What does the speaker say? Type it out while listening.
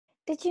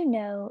Did you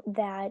know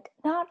that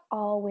not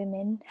all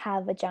women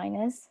have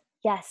vaginas?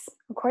 Yes,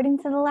 according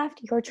to the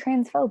left, you're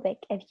transphobic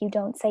if you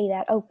don't say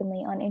that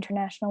openly on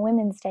International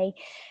Women's Day.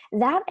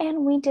 That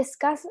and we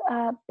discuss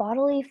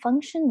bodily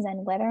functions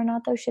and whether or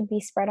not those should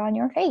be spread on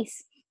your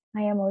face.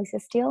 I am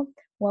Elisa Steele.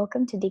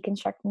 Welcome to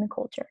Deconstructing the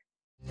Culture.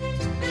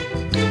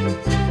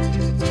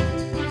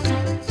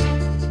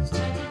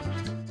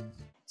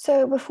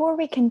 So, before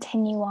we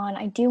continue on,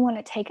 I do want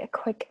to take a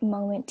quick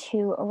moment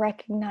to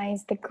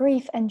recognize the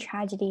grief and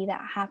tragedy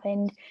that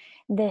happened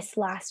this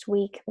last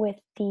week with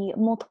the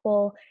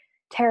multiple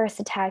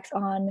terrorist attacks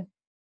on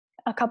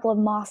a couple of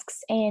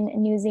mosques in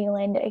New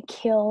Zealand. It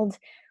killed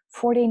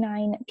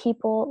 49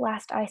 people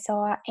last I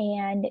saw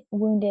and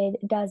wounded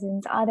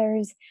dozens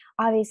others.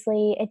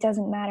 Obviously, it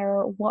doesn't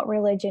matter what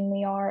religion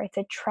we are. It's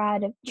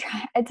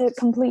it's a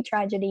complete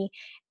tragedy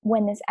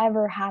when this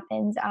ever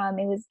happens.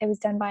 It was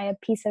done by a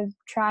piece of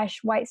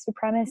trash white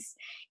supremacist,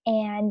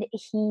 and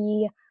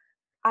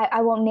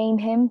I won't name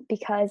him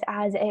because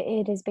as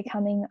it is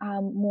becoming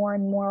more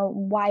and more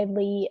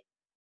widely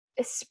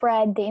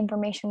spread, the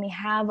information we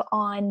have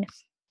on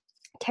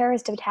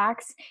terrorist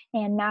attacks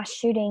and mass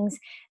shootings,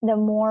 the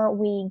more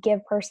we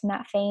give person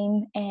that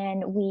fame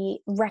and we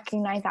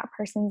recognize that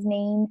person's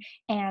name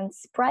and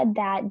spread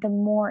that, the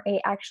more it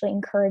actually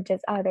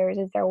encourages others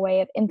as their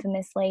way of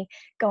infamously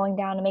going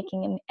down and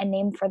making a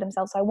name for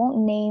themselves. So I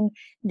won't name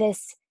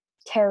this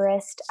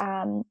terrorist,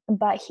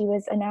 but he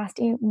was a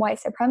nasty white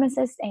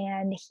supremacist,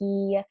 and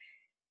he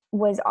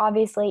was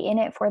obviously in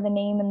it for the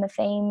name and the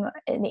fame,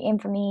 the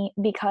infamy,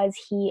 because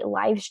he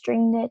live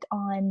streamed it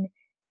on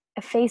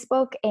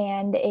Facebook,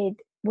 and it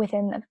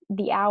within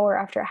the hour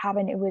after it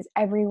happened, it was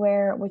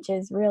everywhere, which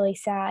is really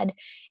sad.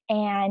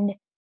 And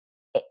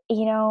I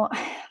know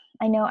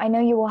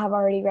you will have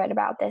already read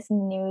about this in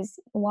the news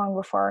long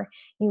before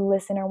you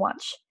listen or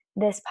watch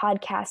this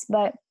podcast,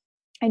 but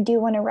I do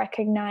want to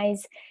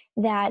recognize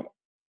that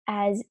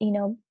as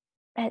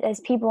as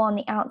people on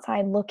the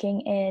outside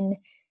looking in,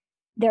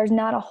 there's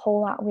not a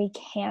whole lot we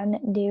can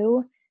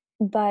do,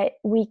 but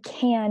we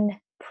can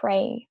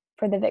pray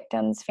for the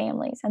victims'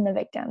 families and the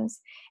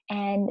victims.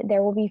 And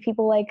there will be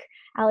people like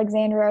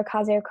Alexandria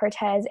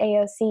Ocasio-Cortez,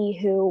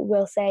 AOC, who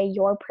will say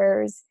your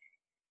prayers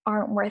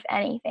aren't worth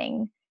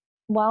anything.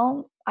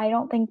 Well, I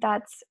don't think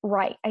that's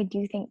right. I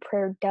do think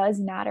prayer does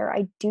matter.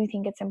 I do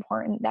think it's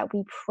important that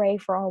we pray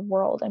for our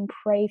world and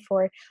pray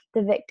for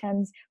the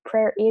victims.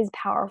 Prayer is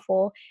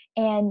powerful.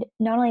 And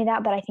not only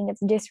that, but I think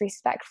it's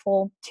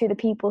disrespectful to the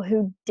people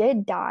who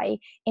did die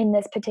in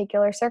this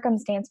particular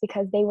circumstance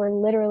because they were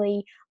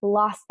literally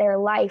lost their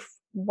life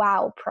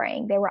while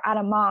praying. They were at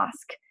a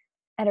mosque,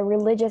 at a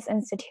religious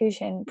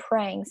institution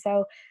praying.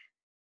 So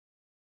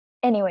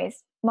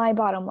anyways, my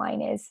bottom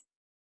line is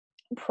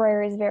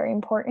prayer is very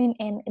important,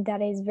 and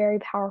that is very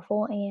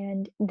powerful,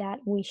 and that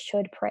we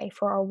should pray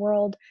for our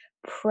world,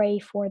 pray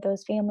for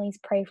those families,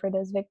 pray for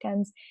those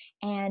victims,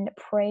 and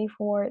pray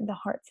for the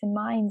hearts and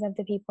minds of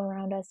the people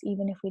around us,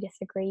 even if we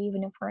disagree,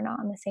 even if we're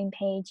not on the same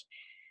page.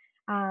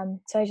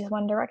 So I just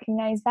wanted to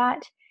recognize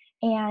that.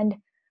 And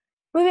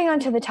moving on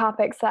to the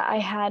topics that I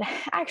had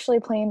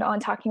actually planned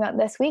on talking about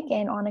this week,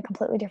 and on a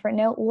completely different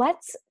note,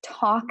 let's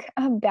talk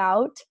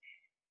about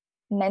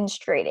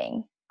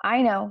menstruating.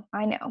 I know.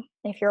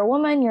 If you're a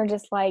woman, you're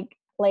just like,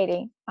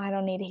 lady, I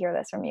don't need to hear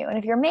this from you. And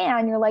if you're a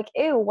man, you're like,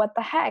 ew, what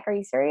the heck? Are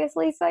you serious,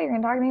 Lisa? You're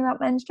going to talk to me about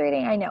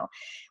menstruating? I know.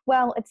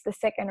 Well, it's the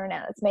sick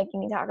internet that's making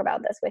me talk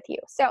about this with you.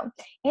 So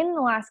in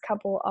the last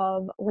couple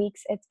of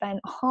weeks, it's been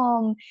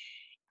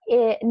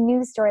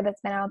news story that's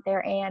been out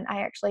there, and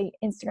I actually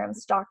Instagram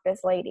stalked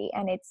this lady,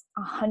 and it's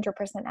 100%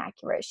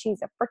 accurate.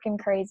 She's a freaking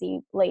crazy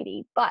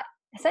lady. But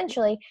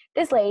essentially,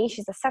 this lady,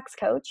 she's a sex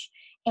coach,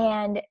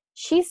 and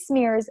she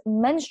smears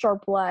menstrual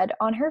blood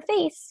on her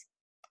face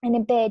in a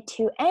bid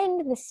to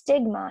end the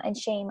stigma and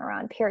shame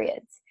around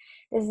periods.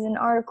 This is an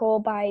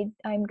article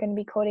I'm going to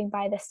be quoting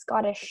by the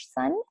Scottish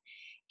Sun,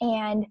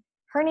 and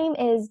her name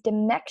is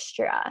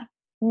Demextra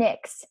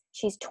Nix.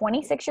 She's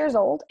 26 years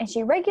old, and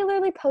she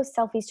regularly posts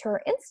selfies to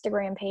her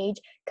Instagram page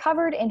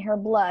covered in her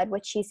blood,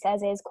 which she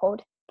says is,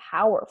 quote,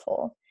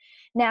 powerful.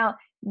 Now,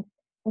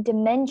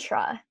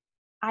 Dementra,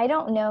 I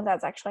don't know if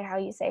that's actually how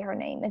you say her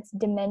name. It's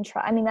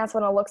Dementra. I mean, that's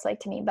what it looks like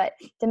to me, but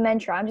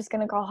Dementra, I'm just going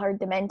to call her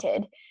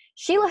Demented.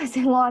 She lives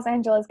in Los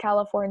Angeles,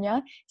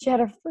 California. She had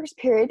her first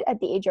period at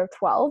the age of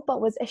 12, but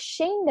was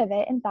ashamed of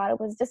it and thought it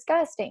was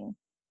disgusting.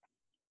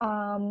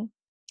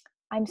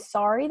 I'm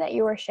sorry that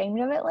you were ashamed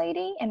of it,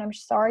 lady, and I'm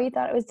sorry you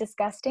thought it was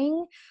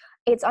disgusting.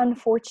 It's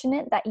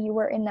unfortunate that you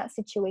were in that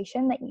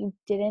situation, that you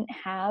didn't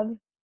have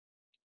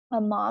a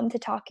mom to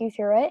talk you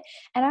through it.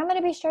 And I'm going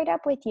to be straight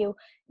up with you.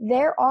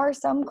 There are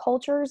some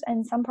cultures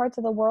and some parts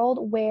of the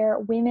world where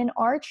women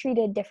are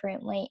treated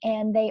differently,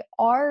 and they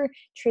are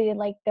treated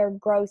like they're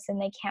gross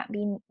and they can't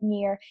be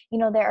near.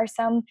 There are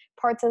some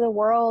parts of the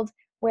world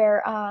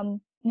where,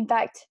 in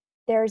fact,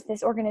 there's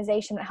this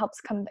organization that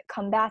helps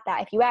combat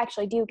that. If you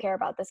actually do care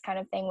about this kind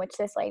of thing, which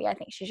this lady, I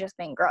think she's just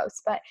being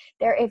gross, but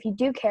if you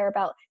do care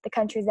about the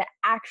countries that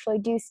actually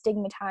do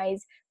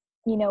stigmatize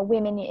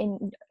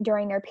women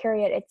during their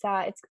period.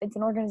 It's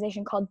an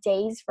organization called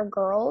Days for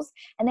Girls,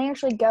 and they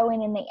actually go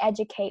in and they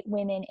educate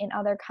women in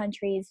other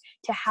countries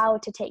to how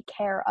to take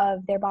care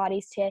of their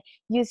bodies, to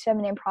use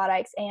feminine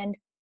products. And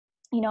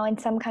in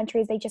some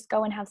countries they just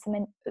go and have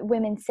some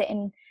women sit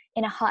in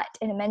a hut,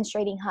 in a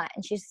menstruating hut,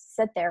 and she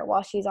sit there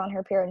while she's on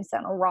her period and sit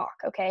on a rock.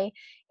 Okay,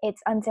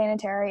 it's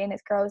unsanitary and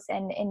it's gross,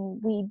 and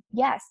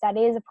yes, that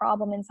is a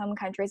problem in some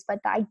countries, but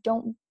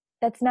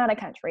that's not a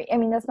country. I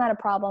mean, that's not a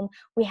problem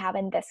we have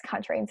in this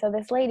country. And so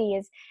this lady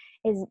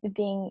is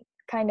being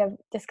kind of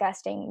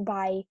disgusting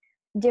by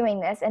doing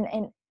this. And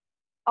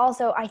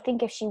also, I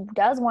think if she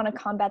does want to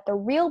combat the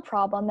real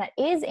problem that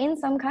is in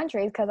some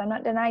countries, because I'm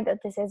not denying that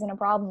this isn't a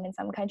problem in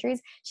some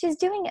countries, she's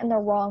doing it in the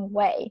wrong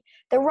way.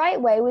 The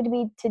right way would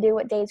be to do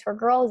what Days for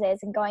Girls is,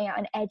 and going out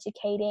and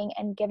educating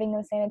and giving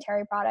them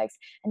sanitary products,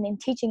 and then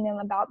teaching them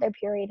about their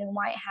period and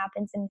why it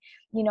happens, and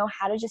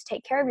how to just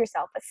take care of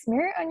yourself. But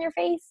smear it on your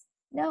face?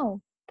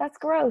 No, that's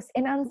gross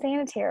and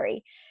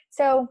unsanitary.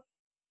 So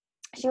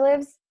she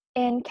lives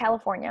in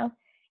California,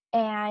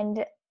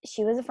 and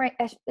she was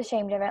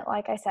ashamed of it,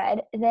 like I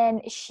said.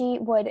 Then she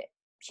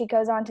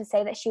goes on to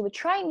say that she would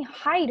try and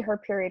hide her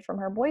period from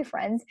her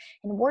boyfriends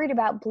and worried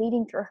about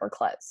bleeding through her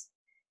clothes.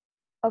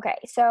 Okay,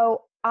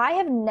 so I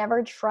have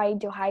never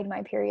tried to hide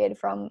my period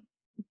from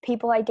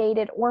people I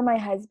dated or my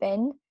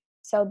husband.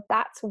 So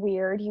that's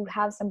weird. You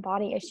have some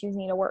body issues you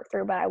need to work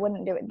through, but I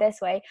wouldn't do it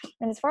this way.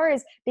 And as far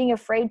as being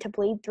afraid to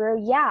bleed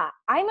through, yeah,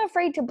 I'm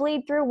afraid to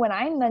bleed through when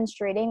I'm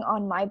menstruating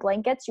on my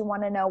blankets. You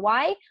want to know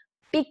why?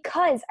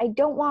 Because I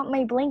don't want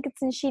my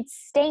blankets and sheets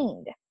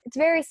stained. It's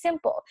very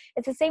simple.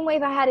 It's the same way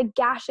if I had a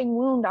gashing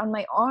wound on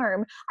my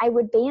arm, I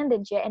would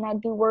bandage it and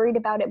I'd be worried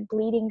about it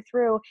bleeding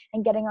through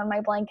and getting on my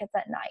blankets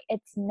at night.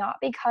 It's not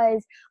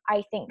because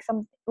I think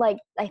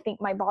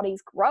my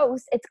body's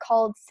gross. It's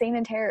called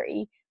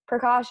sanitary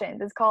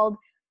precautions. It's called,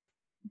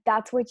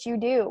 that's what you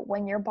do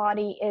when your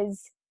body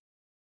is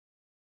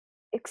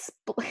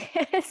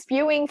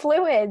spewing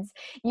fluids.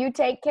 You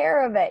take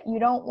care of it. You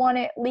don't want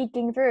it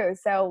leaking through.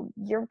 So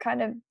you're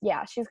kind of,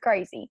 she's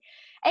crazy.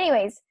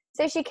 Anyways,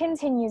 so she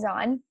continues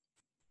on.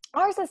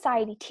 Our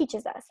society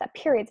teaches us that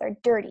periods are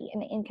dirty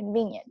and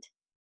inconvenient.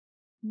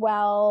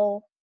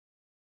 Well,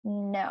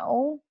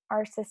 no,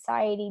 our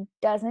society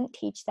doesn't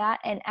teach that.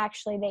 And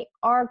actually they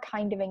are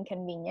kind of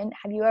inconvenient.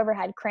 Have you ever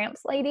had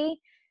cramps,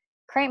 lady?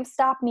 Cramps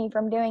stop me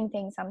from doing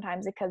things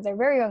sometimes because they're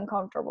very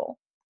uncomfortable.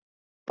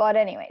 But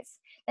anyways,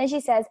 then she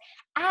says,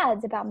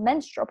 ads about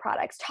menstrual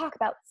products talk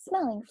about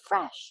smelling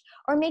fresh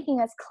or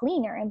making us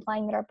cleaner,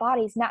 implying that our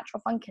body's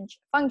natural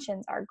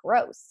functions are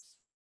gross.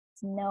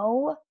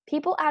 No,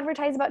 people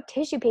advertise about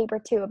tissue paper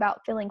too,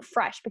 about feeling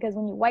fresh, because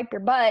when you wipe your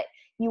butt,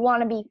 you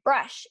want to be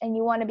fresh and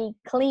you want to be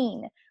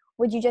clean.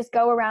 Would you just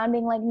go around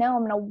being like, no,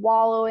 I'm going to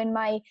wallow in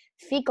my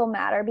fecal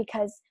matter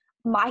because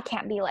I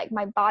can't be like,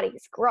 my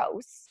body's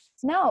gross?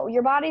 No,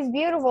 your body's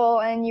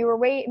beautiful and you were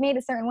made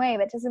a certain way.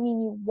 That doesn't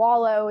mean you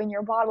wallow in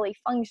your bodily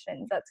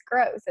functions. That's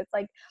gross. It's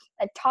like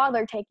a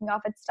toddler taking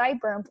off its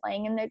diaper and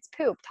playing in its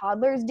poop.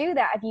 Toddlers do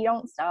that if you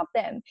don't stop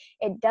them.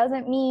 It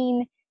doesn't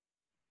mean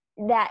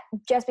that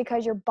just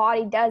because your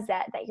body does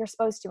that you're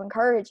supposed to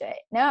encourage it.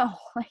 No,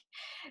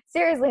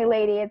 seriously,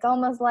 lady, it's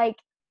almost like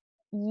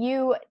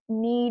you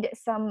need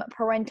some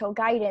parental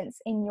guidance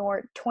in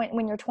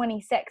when you're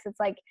 26. It's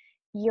like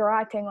you're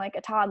acting like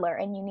a toddler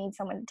and you need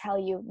someone to tell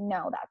you,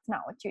 no, that's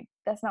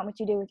not what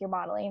you do with your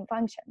bodily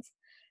functions.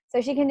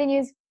 So she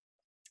continues,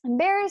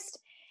 embarrassed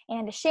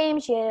and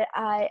ashamed, she had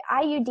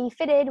IUD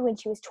fitted when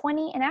she was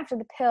 20, and after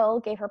the pill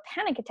gave her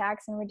panic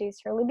attacks and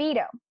reduced her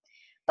libido.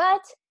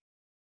 But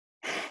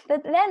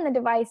then the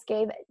device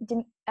gave,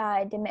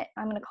 I'm going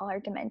to call her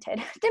demented,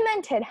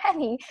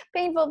 heavy,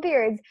 painful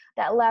periods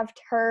that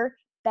left her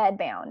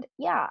bedbound.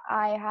 Yeah,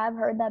 I have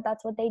heard that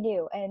that's what they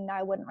do, and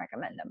I wouldn't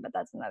recommend them, but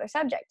that's another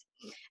subject.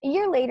 A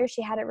year later,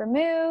 she had it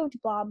removed,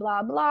 blah,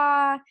 blah,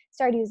 blah,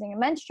 started using a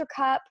menstrual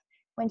cup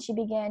when she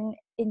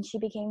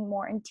became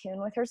more in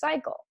tune with her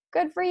cycle.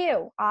 Good for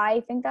you.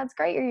 I think that's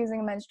great you're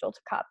using a menstrual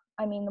cup.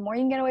 I mean, the more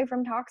you can get away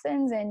from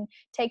toxins and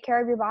take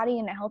care of your body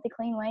in a healthy,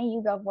 clean way,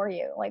 you go for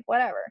you. Like,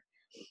 whatever.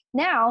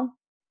 Now,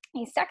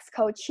 a sex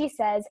coach, she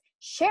says,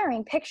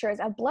 sharing pictures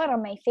of blood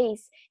on my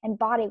face and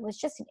body was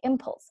just an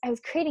impulse. I was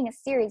creating a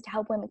series to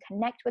help women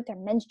connect with their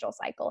menstrual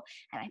cycle,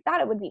 and I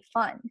thought it would be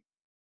fun.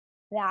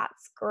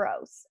 That's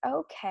gross.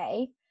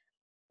 Okay.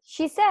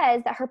 She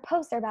says that her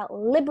posts are about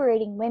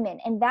liberating women,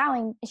 and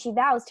she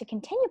vows to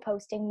continue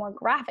posting more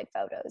graphic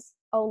photos.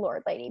 Oh,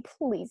 Lord, lady,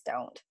 please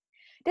don't.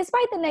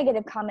 Despite the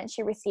negative comments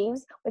she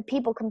receives with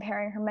people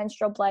comparing her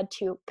menstrual blood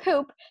to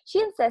poop, she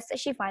insists that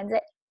she finds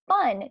it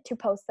fun to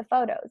post the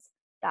photos.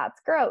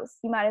 That's gross.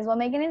 You might as well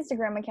make an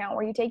Instagram account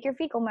where you take your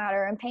fecal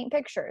matter and paint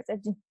pictures.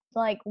 It's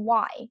like,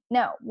 why?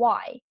 No,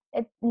 why?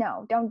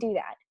 No, don't do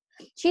that.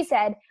 She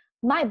said,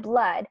 my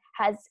blood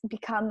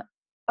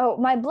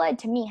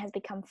to me has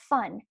become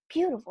fun,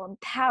 beautiful, and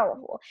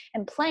powerful,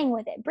 and playing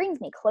with it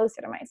brings me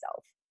closer to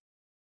myself.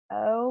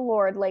 Oh,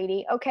 Lord,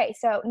 lady. Okay,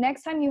 so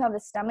next time you have the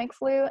stomach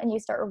flu and you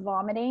start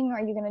vomiting,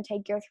 are you going to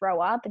take your throw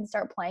up and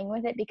start playing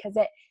with it because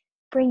it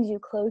brings you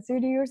closer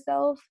to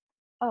yourself.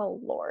 Oh,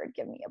 Lord,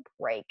 give me a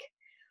break.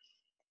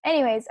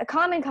 Anyways, a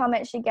common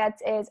comment she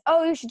gets is,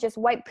 oh, you should just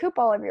wipe poop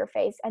all over your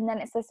face, and then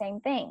it's the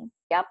same thing.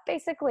 Yep,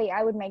 basically,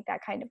 I would make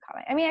that kind of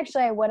comment. I mean,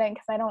 actually, I wouldn't,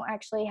 because I don't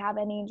actually have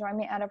any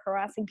enjoyment out of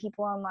harassing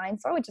people online,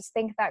 so I would just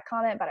think that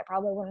comment, but I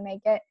probably wouldn't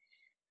make it.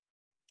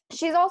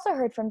 She's also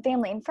heard from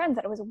family and friends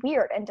that it was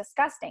weird and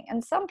disgusting,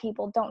 and some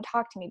people don't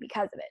talk to me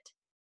because of it.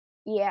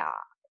 Yeah,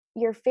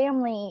 your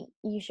family,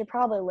 you should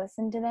probably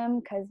listen to them,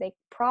 because they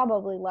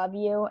probably love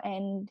you,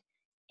 and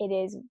it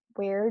is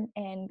weird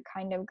and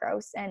kind of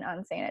gross and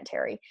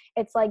unsanitary.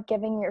 It's like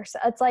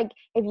it's like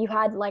if you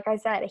had, like I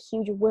said, a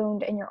huge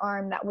wound in your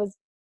arm that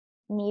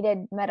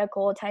needed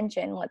medical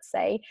attention, let's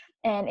say,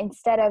 and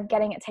instead of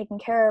getting it taken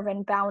care of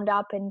and bound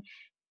up and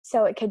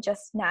so it could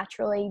just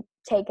naturally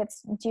take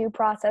its due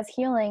process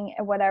healing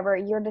or whatever,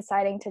 you're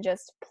deciding to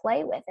just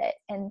play with it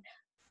and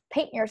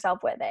paint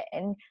yourself with it.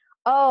 And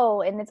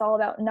it's all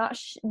about not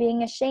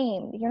being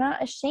ashamed. You're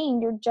not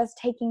ashamed. You're just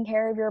taking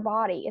care of your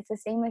body. It's the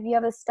same if you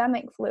have a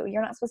stomach flu.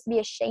 You're not supposed to be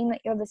ashamed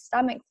that you have the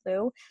stomach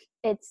flu.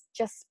 It's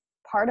just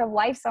part of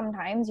life.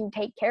 Sometimes you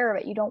take care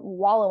of it. You don't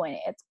wallow in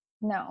it.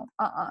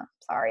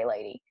 Sorry,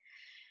 lady.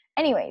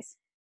 Anyways,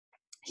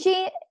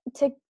 to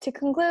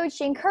conclude,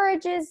 she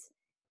encourages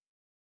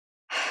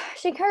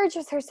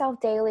herself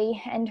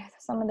daily and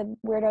some of the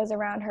weirdos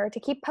around her to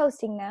keep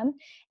posting them,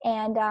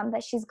 and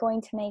that she's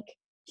going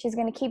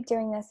to keep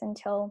doing this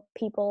until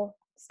people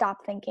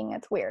stop thinking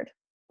it's weird,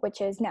 which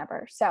is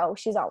never. So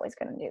she's always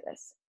going to do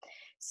this.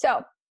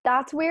 So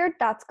that's weird.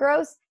 That's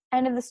gross.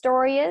 End of the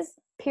story is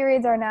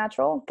periods are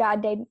natural.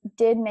 God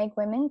did make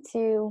women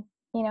to,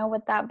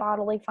 with that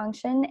bodily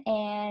function,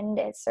 and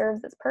it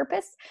serves its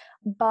purpose.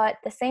 But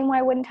the same way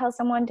I wouldn't tell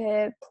someone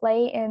to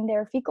play in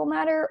their fecal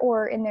matter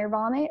or in their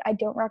vomit, I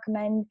don't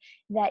recommend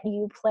that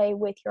you play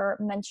with your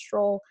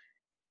menstrual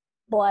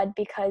blood,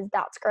 because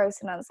that's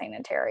gross and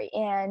unsanitary.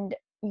 And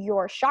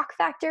your shock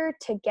factor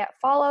to get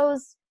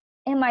follows,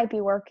 it might be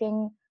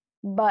working,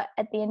 but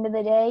at the end of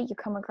the day, you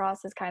come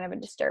across as kind of a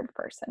disturbed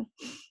person.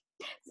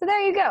 So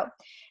there you go.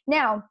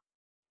 Now,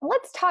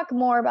 let's talk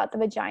more about the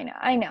vagina.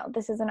 I know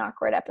this is an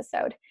awkward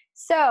episode.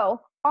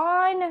 So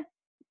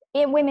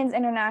in Women's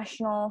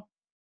International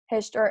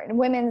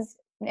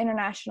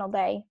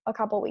Day a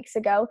couple weeks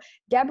ago,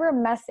 Deborah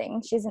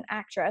Messing, she's an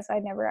actress,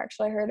 I'd never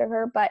actually heard of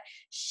her, but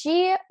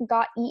she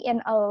got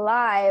eaten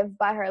alive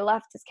by her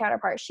leftist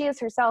counterpart. She is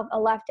herself a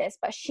leftist,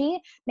 but she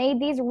made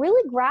these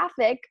really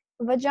graphic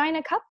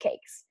vagina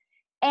cupcakes.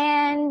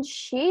 And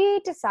she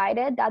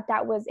decided that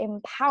that was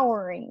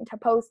empowering to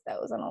post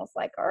those. And I was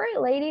like, all right,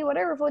 lady,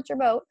 whatever, float your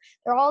boat.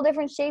 They're all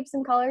different shapes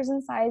and colors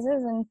and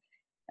sizes and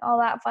all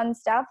that fun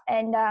stuff.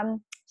 And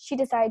she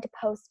decided to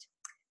post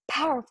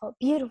powerful,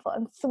 beautiful,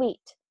 and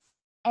sweet.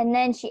 And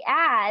then she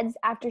adds,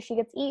 after she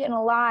gets eaten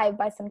alive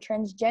by some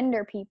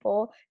transgender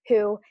people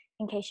who,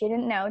 in case you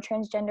didn't know,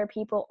 transgender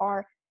people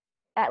are,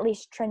 at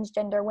least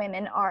transgender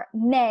women, are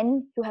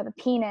men who have a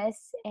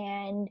penis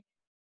and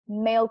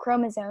male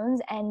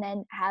chromosomes and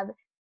then have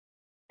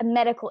a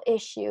medical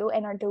issue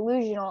and are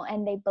delusional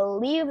and they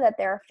believe that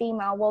they're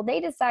female. Well,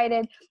 they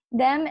decided,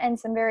 them and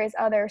some various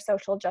other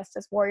social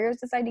justice warriors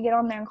decided to get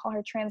on there and call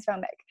her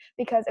transphobic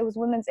because it was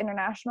Women's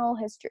International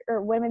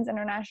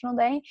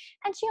Day,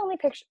 and she only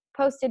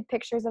posted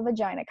pictures of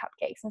vagina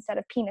cupcakes instead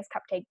of penis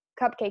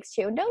cupcakes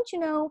too. Don't you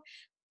know,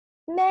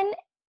 men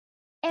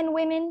and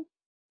women,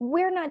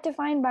 we're not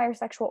defined by our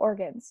sexual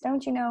organs.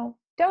 Don't you know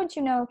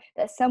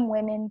that some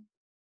women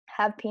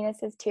have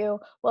penises too?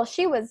 Well,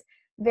 she was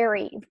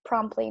very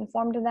promptly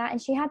informed of that,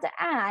 and she had to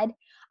add,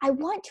 I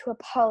want to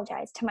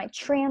apologize to my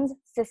trans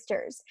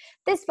sisters.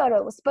 This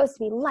photo was supposed to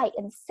be light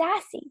and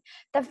sassy.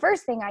 The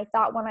first thing I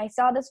thought when I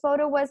saw this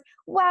photo was,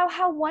 wow,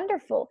 how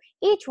wonderful.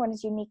 Each one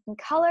is unique in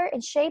color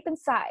and shape and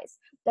size.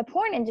 The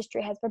porn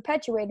industry has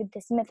perpetuated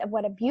this myth of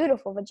what a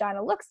beautiful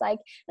vagina looks like,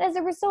 and as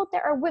a result,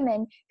 there are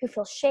women who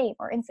feel shame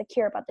or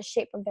insecure about the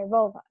shape of their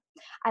vulva.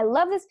 I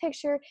love this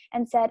picture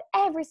and said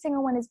every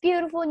single one is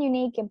beautiful and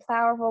unique and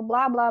powerful,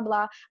 blah, blah,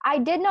 blah. I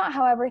did not,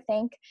 however,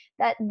 think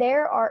that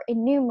there are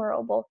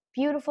innumerable,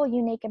 beautiful,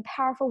 unique, and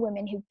powerful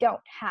women who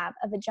don't have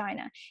a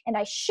vagina, and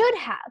I should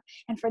have,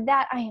 and for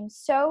that I am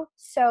so,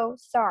 so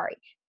sorry.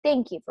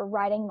 Thank you for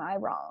righting my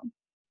wrong.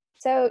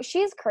 So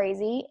she's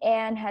crazy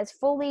and has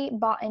fully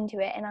bought into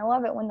it, and I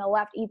love it when the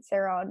left eats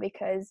their own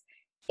because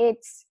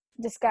it's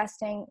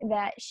disgusting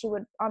that she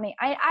would,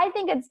 I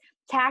think it's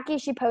tacky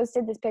she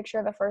posted this picture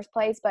in the first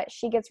place, but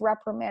she gets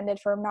reprimanded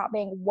for not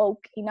being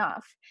woke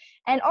enough.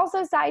 And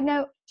also, side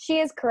note, she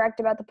is correct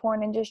about the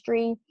porn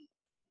industry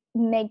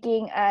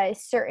making a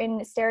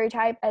certain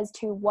stereotype as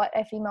to what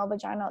a female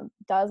vagina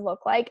does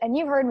look like. And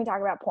you've heard me talk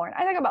about porn.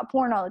 I talk about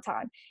porn all the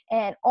time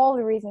and all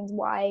the reasons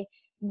why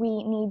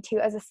we need to,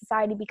 as a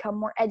society, become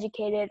more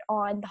educated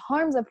on the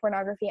harms of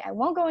pornography. I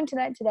won't go into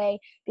that today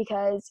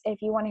because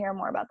if you want to hear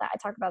more about that, I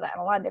talk about that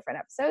in a lot of different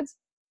episodes.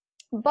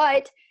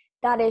 But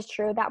that is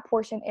true. That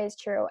portion is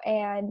true,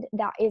 and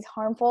that is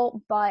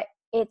harmful, but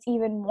it's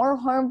even more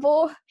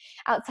harmful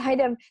outside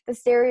of the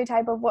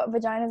stereotype of what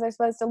vaginas are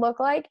supposed to look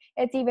like.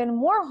 It's even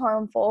more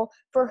harmful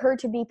for her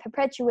to be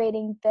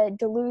perpetuating the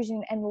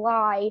delusion and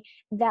lie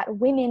that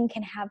women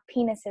can have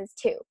penises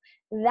too.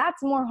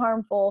 That's more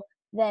harmful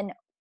than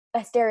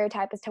a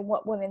stereotype as to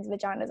what women's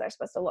vaginas are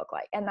supposed to look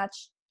like. And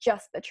that's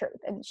just the truth.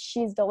 And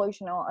she's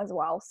delusional as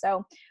well.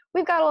 So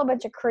we've got a little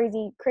bunch of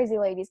crazy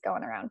ladies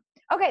going around.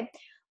 Okay,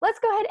 let's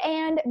go ahead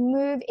and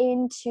move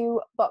into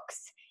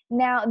books.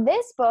 Now,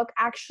 this book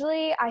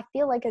actually, I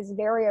feel like is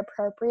very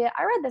appropriate.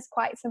 I read this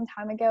quite some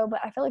time ago,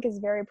 but I feel like it's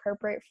very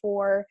appropriate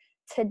for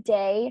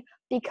today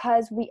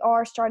because we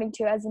are starting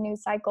to, as the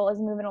news cycle is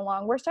moving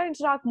along, we're starting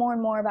to talk more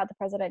and more about the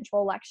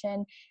presidential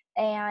election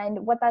and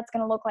what that's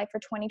going to look like for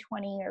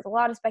 2020. There's a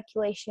lot of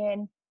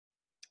speculation.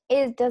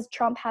 Does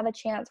Trump have a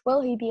chance?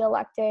 Will he be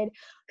elected?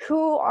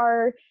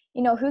 Who's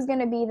going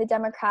to be the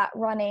Democrat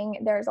running?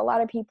 There's a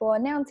lot of people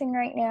announcing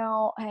right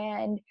now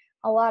and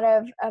a lot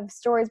of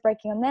stories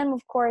breaking on them,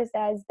 of course,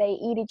 as they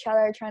eat each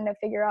other, trying to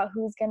figure out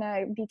who's going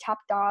to be top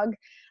dog.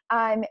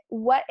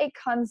 What it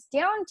comes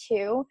down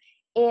to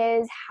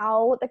is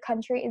how the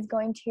country is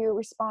going to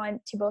respond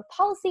to both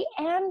policy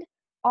and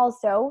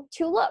also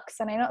to looks.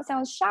 And I know it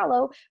sounds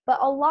shallow, but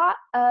a lot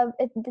of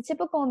the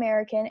typical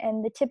American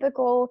and the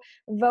typical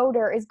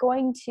voter is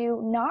going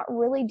to not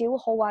really do a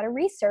whole lot of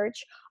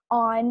research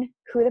on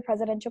who the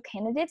presidential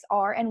candidates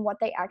are and what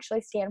they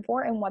actually stand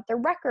for and what their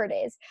record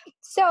is.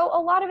 So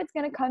a lot of it's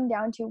going to come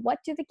down to what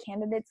do the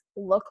candidates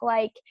look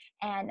like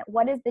and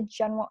what is the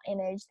general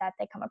image that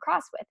they come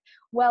across with.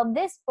 Well,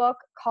 this book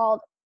called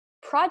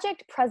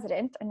Project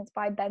President, and it's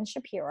by Ben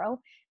Shapiro.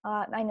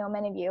 I know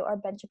many of you are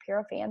Ben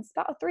Shapiro fans. It's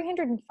about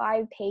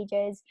 305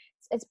 pages.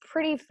 It's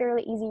pretty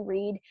fairly easy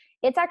read.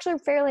 It's actually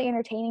fairly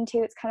entertaining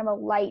too. It's kind of a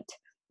light,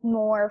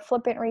 more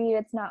flippant read.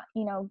 It's not,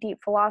 deep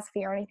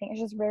philosophy or anything.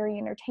 It's just very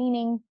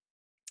entertaining.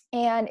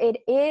 And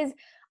it is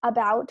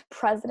about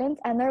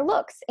presidents and their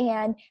looks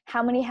and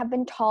how many have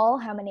been tall,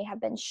 how many have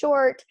been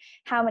short,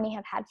 how many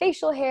have had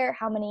facial hair,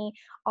 how many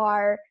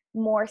are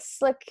more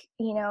slick,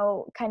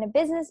 kind of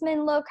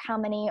businessman look, how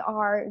many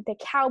are the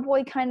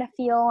cowboy kind of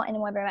feel, and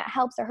whether that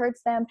helps or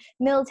hurts them,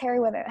 military,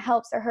 whether it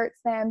helps or hurts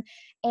them.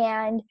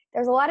 And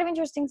there's a lot of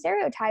interesting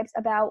stereotypes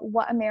about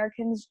what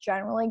Americans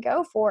generally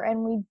go for,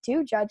 and we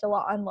do judge a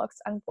lot on looks,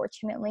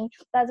 unfortunately.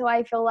 That's why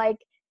I feel like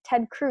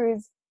Ted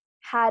Cruz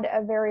had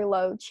a very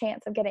low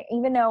chance of getting,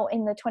 even though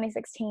in the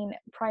 2016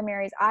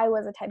 primaries, I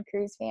was a Ted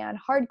Cruz fan,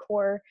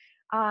 hardcore.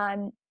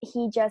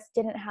 He just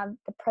didn't have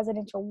the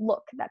presidential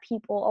look that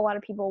a lot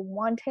of people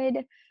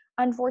wanted,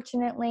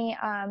 unfortunately.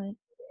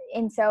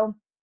 And so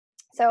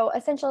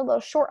essentially the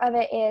short of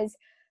it is,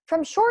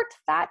 from short,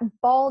 fat,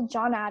 bald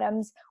John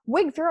Adams'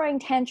 wig-throwing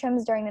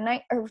tantrums during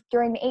the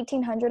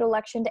 1800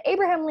 election to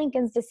Abraham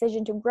Lincoln's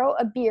decision to grow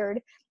a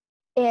beard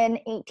in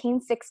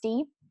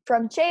 1860,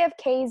 from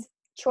JFK's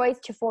choice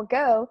to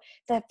forego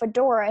the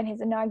fedora in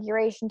his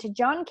inauguration to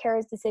John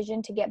Kerry's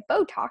decision to get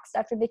Botoxed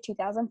after the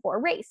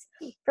 2004 race.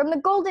 From the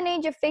golden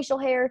age of facial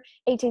hair,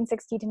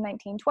 1860 to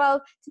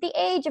 1912, to the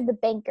age of the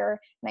banker,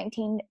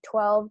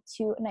 1912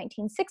 to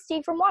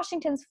 1960, from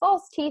Washington's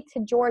false teeth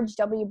to George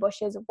W.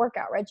 Bush's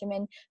workout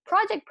regimen,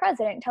 Project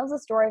President tells the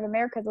story of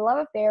America's love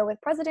affair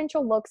with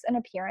presidential looks and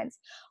appearance.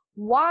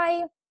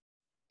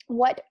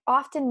 What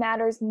often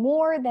matters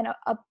more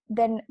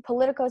than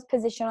Politico's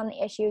position on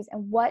the issues,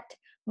 and what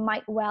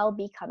might well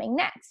be coming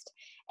next.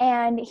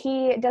 And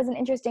he does an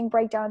interesting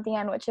breakdown at the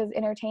end, which is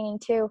entertaining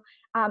too.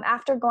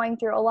 After going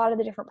through a lot of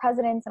the different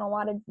presidents and a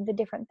lot of the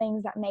different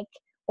things that make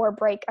or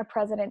break a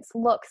president's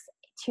looks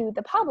to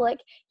the public,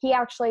 he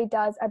actually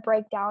does a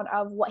breakdown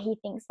of what he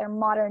thinks their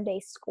modern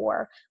day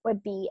score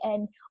would be.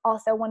 And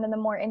also one of the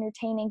more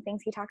entertaining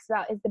things he talks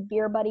about is the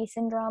beer buddy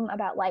syndrome,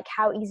 about like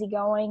how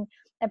easygoing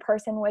a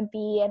person would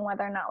be and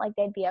whether or not like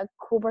they'd be a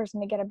cool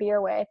person to get a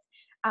beer with.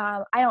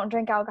 I don't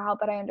drink alcohol,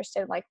 but I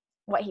understood like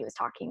what he was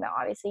talking about,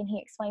 obviously, and he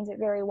explains it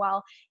very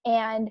well.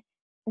 And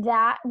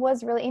that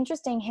was really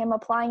interesting, him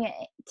applying it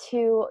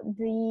to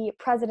the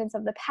presidents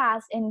of the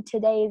past in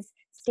today's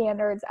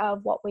standards of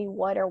what we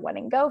would or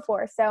wouldn't go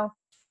for. So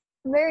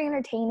very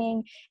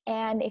entertaining.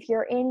 And if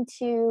you're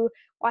into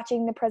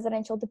watching the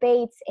presidential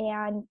debates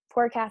and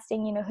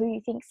forecasting, who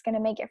you think is going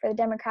to make it for the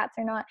Democrats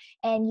or not,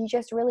 and you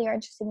just really are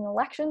interested in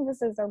elections,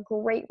 this is a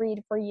great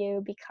read for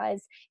you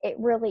because it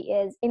really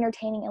is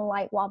entertaining and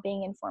light while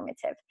being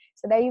informative.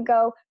 So there you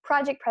go,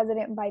 Project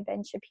President by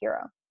Ben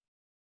Shapiro.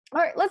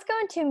 All right, let's go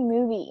into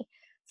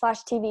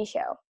movie/TV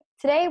show.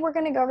 Today, we're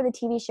going to go over the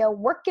TV show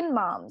Workin'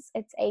 Moms.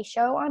 It's a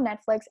show on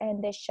Netflix,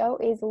 and this show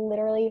is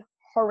literally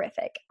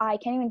horrific. I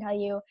can't even tell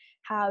you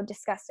how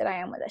disgusted I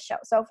am with this show.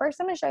 So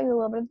first, I'm going to show you a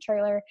little bit of the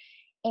trailer,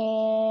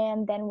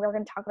 and then we're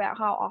going to talk about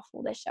how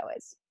awful this show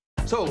is.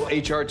 So,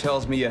 HR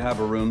tells me you have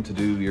a room to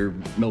do your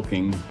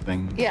milking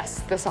thing. Yes,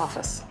 this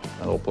office.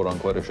 That'll put on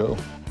quite a show.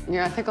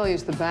 Yeah, I think I'll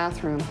use the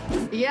bathroom.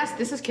 Yes,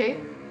 this is Kate.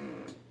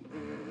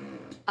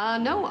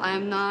 No,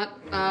 I'm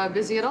not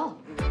busy at all.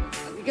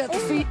 We got the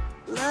feet.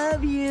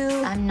 Love you.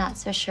 I'm not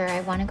so sure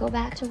I want to go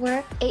back to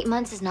work. 8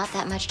 months is not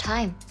that much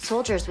time.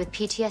 Soldiers with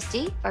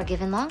PTSD are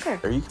given longer.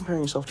 Are you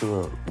comparing yourself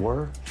to a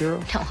war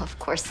hero? No, of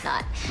course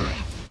not.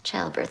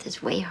 Childbirth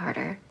is way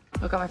harder.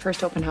 I got my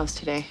first open house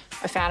today.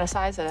 I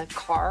fantasize that a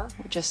car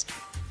would just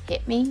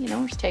hit me,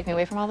 just take me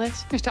away from all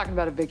this. He's talking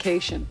about a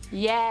vacation.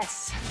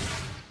 Yes.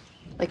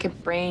 Like a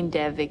brain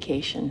dev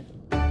vacation.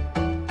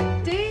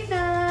 Date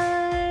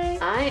night.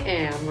 I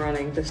am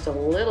running just a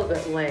little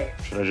bit late.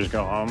 Should I just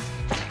go home?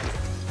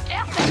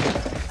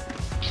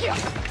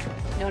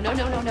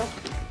 No.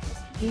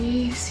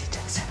 Easy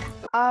does it.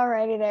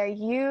 Alrighty there,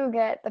 you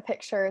get the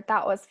picture.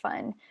 That was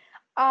fun.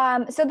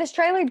 So this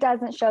trailer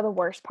doesn't show the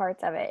worst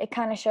parts of it. It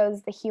kind of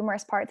shows the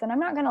humorous parts. And I'm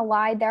not going to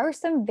lie, there are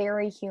some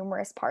very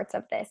humorous parts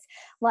of this.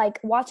 Like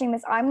watching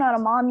this, I'm not a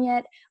mom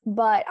yet,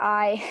 but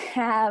I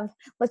have,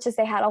 let's just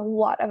say, had a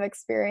lot of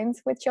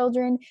experience with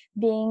children,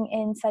 being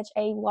in such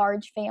a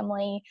large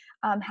family,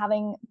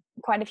 having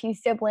quite a few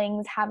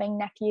siblings, having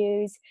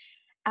nephews,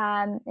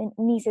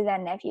 nieces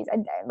and nephews.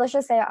 Let's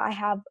just say I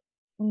have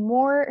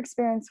more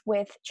experience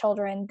with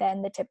children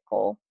than the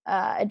typical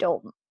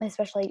adult,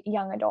 especially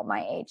young adult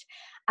my age.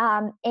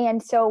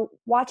 And so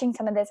watching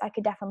some of this, I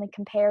could definitely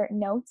compare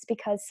notes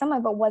because some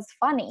of it was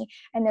funny.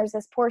 And there's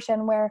this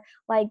portion where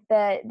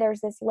there's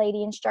this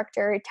lady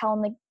instructor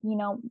telling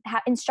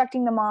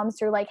instructing the moms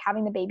through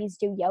having the babies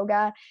do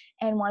yoga.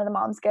 And one of the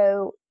moms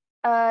go,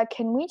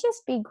 can we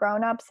just be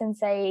grown-ups and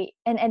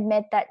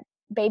admit that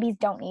babies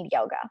don't need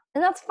yoga?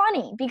 And that's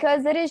funny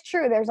because it is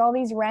true. There's all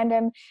these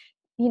random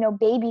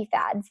baby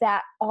fads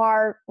that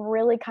are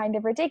really kind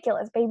of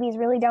ridiculous. Babies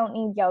really don't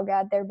need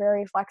yoga. They're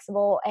very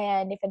flexible.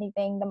 And if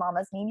anything, the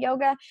mamas need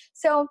yoga.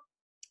 So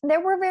there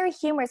were very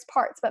humorous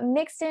parts, but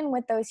mixed in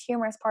with those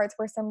humorous parts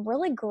were some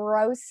really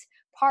gross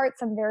parts,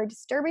 some very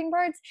disturbing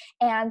parts,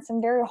 and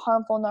some very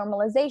harmful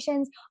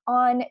normalizations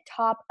on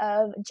top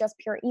of just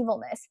pure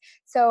evilness.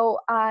 So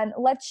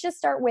let's just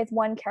start with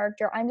one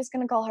character. I'm just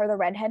going to call her the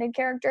redheaded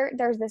character.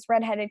 There's this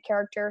redheaded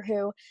character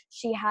who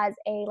she has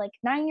a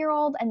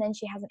 9-year-old, and then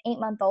she has an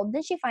 8-month-old.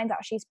 Then she finds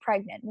out she's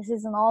pregnant. This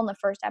isn't all in the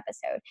first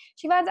episode.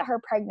 She finds out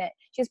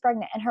she's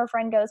pregnant, and her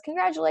friend goes,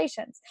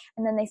 "Congratulations."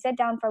 And then they sit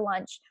down for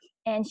lunch.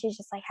 And she's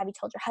just like, "Have you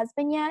told your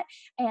husband yet?"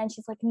 And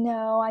she's like,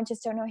 "No, I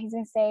just don't know what he's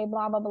going to say,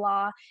 blah, blah,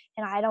 blah.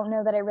 And I don't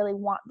know that I really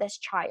want this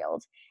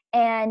child."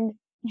 And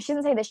she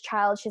doesn't say this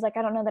child. She's like,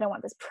 "I don't know that I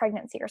want this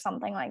pregnancy," or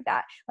something like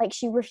that.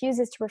 She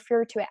refuses to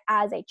refer to it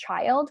as a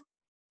child.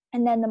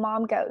 And then the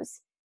mom goes,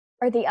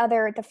 or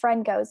the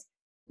friend goes,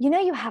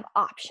 "You have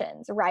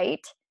options, right?"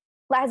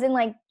 As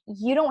in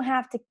you don't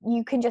have to,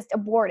 you can just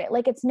abort it.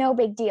 It's no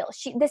big deal.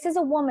 This is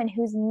a woman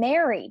who's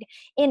married,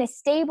 in a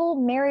stable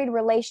married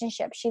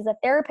relationship. She's a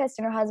therapist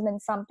and her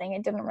husband's something.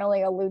 It didn't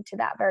really allude to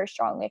that very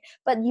strongly,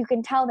 but you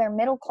can tell they're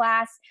middle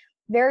class,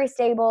 very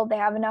stable. They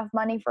have enough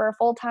money for a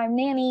full-time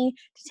nanny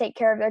to take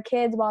care of their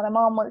kids while the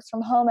mom works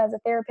from home as a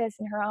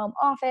therapist in her home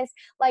office.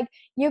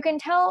 You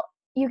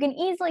can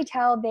easily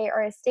tell they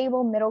are a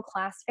stable middle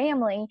class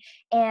family.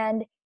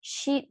 And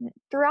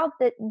throughout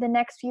the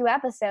next few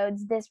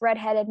episodes, this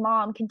redheaded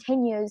mom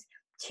continues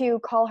to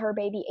call her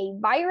baby a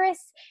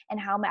virus, and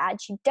how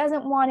mad she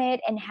doesn't want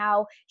it, and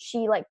how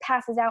she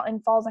passes out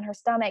and falls on her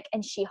stomach,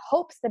 and she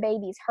hopes the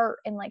baby's hurt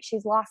and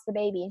she's lost the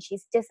baby, and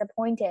she's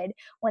disappointed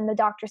when the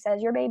doctor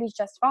says your baby's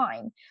just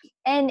fine.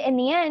 And in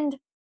the end,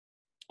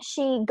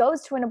 she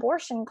goes to an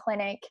abortion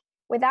clinic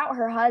without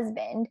her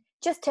husband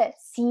just to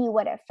see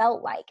what it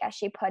felt like, as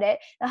she put it.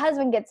 The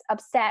husband gets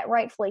upset,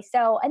 rightfully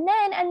so. And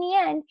then in the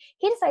end,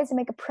 he decides to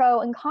make a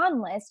pro and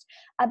con list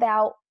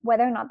about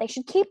whether or not they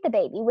should keep the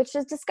baby, which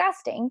is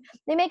disgusting.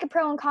 They make a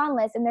pro and con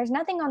list, and there's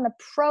nothing on the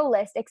pro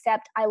list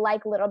except "I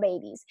like little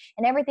babies."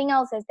 And everything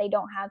else is we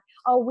don't have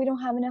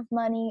enough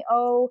money.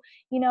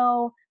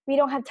 We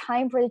don't have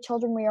time for the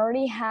children we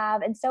already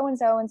have, and so and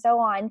so and so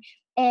on.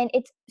 And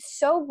it's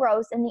so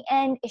gross. In the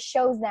end, it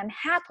shows them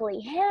happily,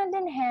 hand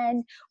in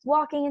hand,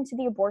 walking into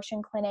the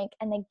abortion clinic,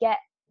 and they get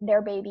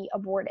their baby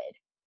aborted.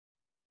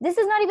 This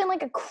is not even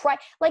a cry.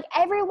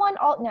 Everyone,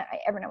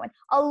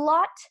 a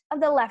lot of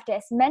the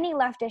leftists, many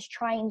leftists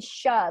try and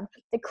shove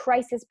the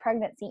crisis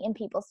pregnancy in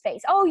people's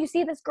face. "Oh, you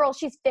see this girl,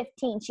 she's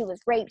 15, she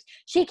was raped,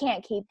 she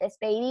can't keep this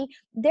baby."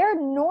 They're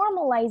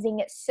normalizing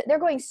it. They're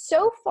going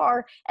so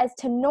far as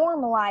to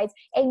normalize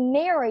a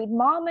married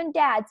mom and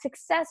dad,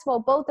 successful,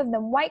 both of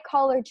them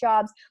white-collar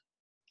jobs,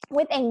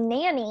 with a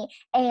nanny,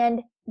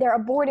 and they're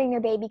aborting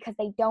their baby because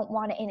they don't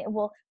want it, and it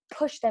will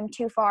push them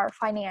too far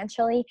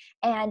financially,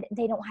 and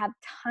they don't have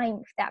time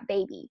for that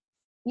baby.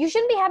 You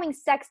shouldn't be having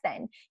sex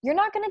then. You're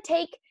not going to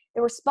take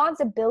the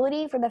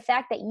responsibility for the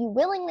fact that you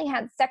willingly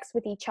had sex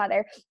with each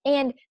other,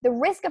 and the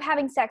risk of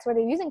having sex,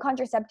 whether you're using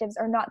contraceptives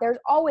or not. There's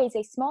always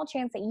a small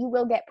chance that you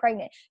will get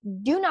pregnant.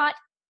 Do not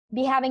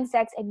be having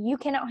sex if you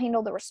cannot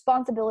handle the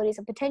responsibilities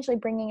of potentially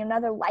bringing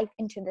another life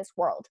into this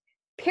world.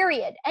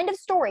 Period. End of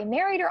story.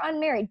 Married or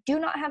unmarried, do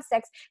not have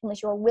sex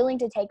unless you're willing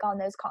to take on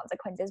those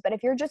consequences. But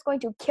if you're just going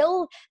to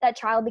kill that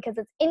child because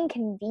it's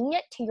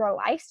inconvenient to your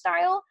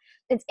lifestyle,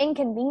 it's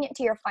inconvenient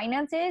to your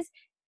finances,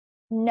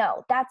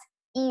 no, that's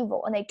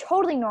evil. And they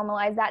totally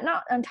normalize that.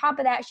 Not on top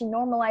of that, she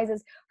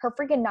normalizes her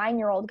freaking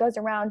 9-year-old goes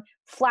around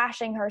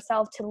flashing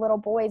herself to little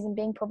boys and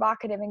being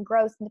provocative and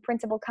gross. And the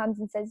principal comes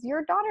and says,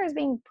 your daughter is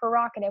being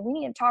provocative. We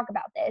need to talk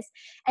about this.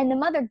 And the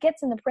mother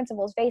gets in the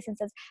principal's face and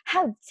says,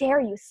 how dare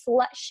you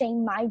slut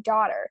shame my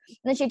daughter? And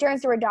then she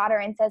turns to her daughter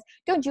and says,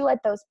 don't you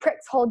let those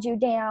pricks hold you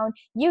down.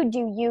 You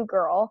do you,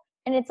 girl.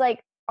 And it's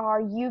like,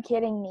 are you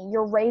kidding me?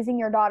 You're raising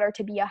your daughter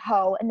to be a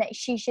hoe and that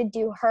she should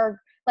do her,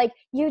 like,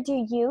 you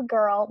do you,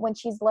 girl, when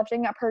she's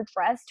lifting up her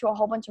dress to a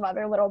whole bunch of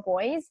other little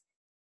boys.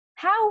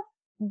 How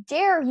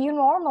dare you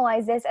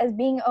normalize this as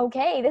being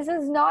okay? This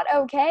is not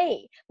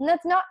okay. And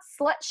that's not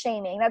slut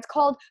shaming. That's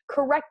called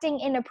correcting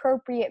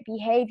inappropriate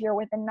behavior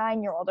with a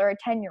 9-year-old or a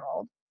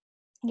 10-year-old.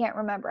 I can't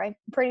remember. I'm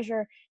pretty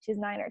sure she's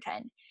 9 or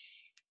 10.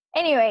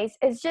 Anyways,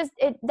 it's just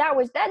that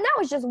was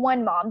just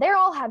one mom. They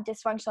all have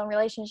dysfunctional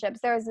relationships.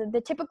 There's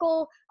the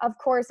typical, of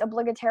course,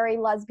 obligatory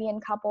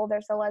lesbian couple.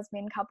 There's a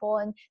lesbian couple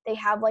and they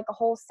have like a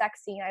whole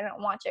sex scene. I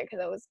didn't watch it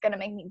because it was gonna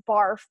make me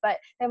barf, but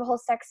they have a whole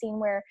sex scene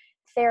where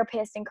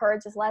therapist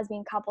encourages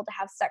lesbian couple to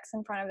have sex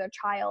in front of their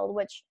child,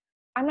 which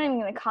I'm not even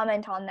gonna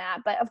comment on that,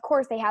 but of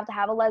course they have to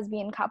have a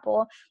lesbian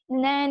couple.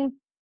 And then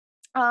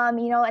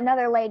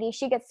another lady,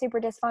 she gets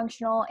super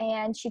dysfunctional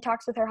and she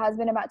talks with her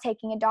husband about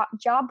taking a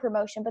job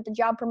promotion, but the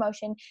job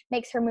promotion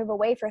makes her move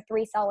away for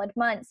 3 solid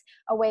months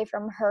away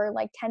from her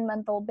like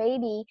 10-month-old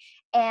baby.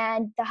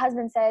 And the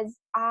husband says,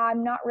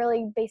 I'm not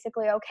really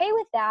basically okay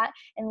with that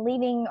and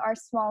leaving our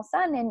small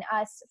son and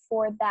us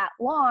for that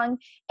long.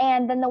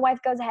 And then the wife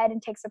goes ahead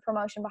and takes the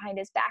promotion behind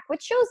his back,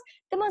 which shows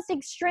the most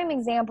extreme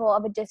example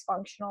of a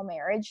dysfunctional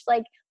marriage.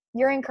 Like,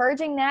 you're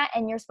encouraging that,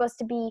 and you're supposed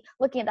to be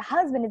looking at the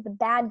husband as the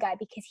bad guy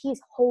because he's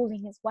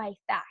holding his wife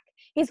back.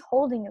 He's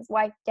holding his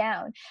wife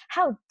down.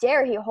 How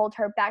dare he hold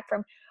her back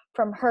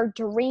from her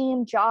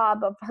dream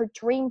job, of her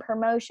dream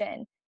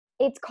promotion?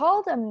 It's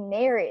called a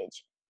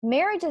marriage.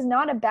 Marriage is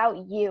not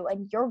about you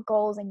and your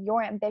goals and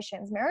your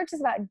ambitions. Marriage is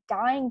about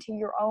dying to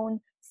your own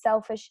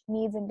selfish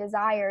needs and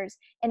desires,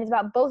 and it's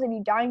about both of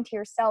you dying to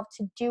yourself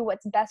to do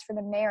what's best for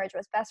the marriage,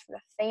 what's best for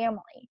the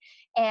family.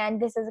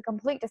 And this is a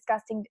complete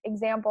disgusting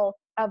example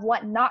of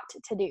what not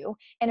to do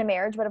in a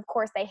marriage, but of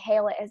course they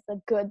hail it as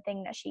the good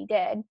thing that she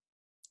did. And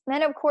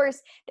then, of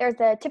course, there's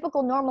the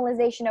typical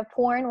normalization of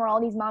porn where all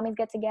these mommies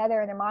get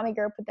together in their mommy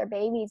group with their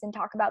babies and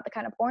talk about the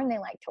kind of porn they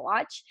like to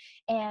watch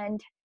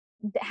and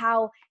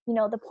how,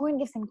 the porn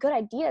gives them good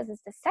ideas as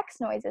to sex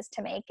noises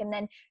to make. And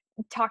then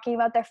talking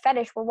about their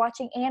fetish, we're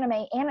watching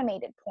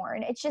animated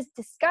porn. It's just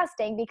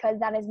disgusting because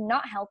that is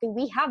not healthy.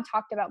 We have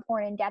talked about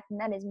porn in depth, and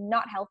that is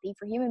not healthy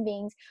for human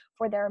beings,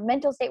 for their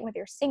mental state, whether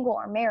you're single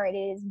or married.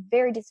 It is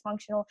very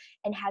dysfunctional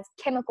and has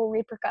chemical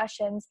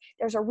repercussions.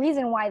 There's a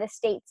reason why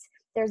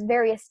there's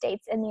various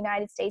states in the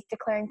United States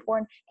declaring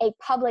porn a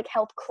public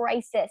health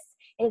crisis.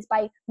 It is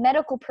by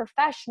medical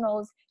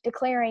professionals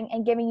declaring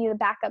and giving you the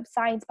backup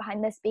science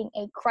behind this being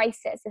a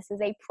crisis. This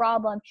is a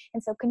problem.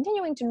 And so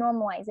continuing to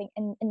normalizing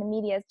in the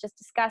media is just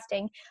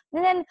disgusting.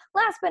 And then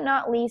last but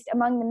not least,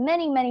 among the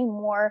many, many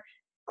more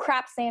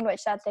crap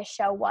sandwich that this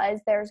show was,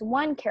 there's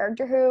one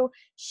character who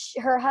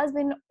her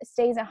husband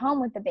stays at home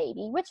with the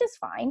baby, which is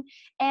fine,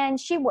 and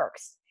she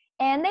works.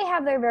 And they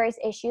have their various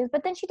issues,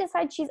 but then she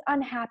decides she's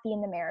unhappy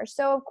in the marriage.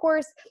 So, of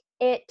course,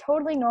 it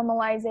totally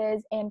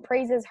normalizes and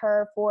praises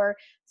her for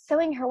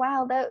sowing her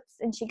wild oats.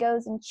 And she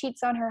goes and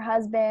cheats on her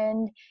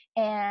husband.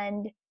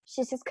 And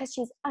she's just because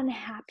she's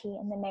unhappy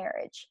in the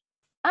marriage.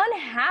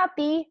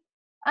 Unhappy?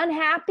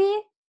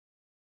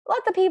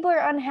 Lots of people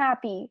are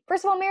unhappy.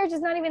 First of all, marriage is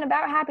not even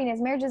about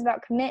happiness. Marriage is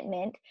about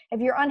commitment.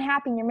 If you're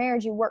unhappy in your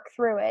marriage, you work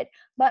through it.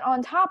 But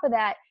on top of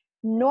that,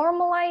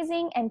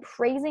 normalizing and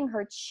praising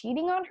her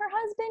cheating on her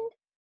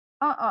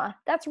husband?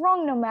 That's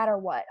wrong no matter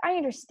what. I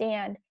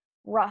understand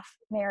rough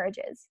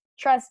marriages.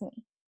 Trust me.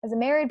 As a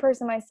married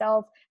person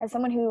myself, as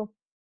someone who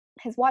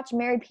has watched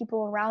married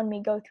people around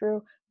me go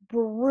through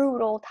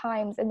brutal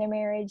times in their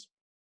marriage,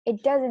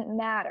 it doesn't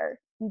matter.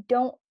 You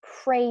don't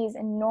praise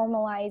and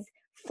normalize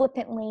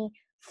flippantly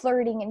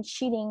flirting and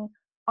cheating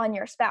on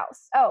your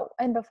spouse. Oh,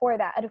 and before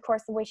that, and of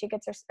course, the way she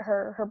gets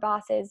her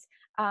boss's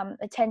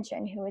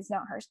attention, who is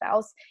not her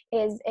spouse,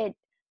 is it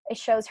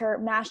shows her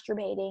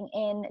masturbating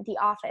in the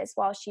office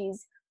while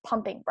she's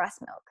pumping breast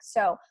milk.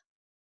 So,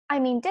 I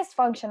mean,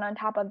 dysfunction on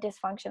top of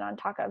dysfunction on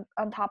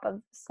top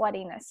of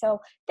sluttiness. So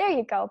there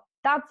you go.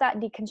 That's that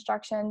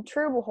deconstruction.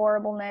 True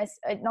horribleness.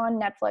 On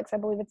Netflix, I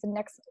believe it's a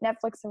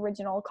Netflix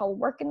original called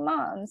Working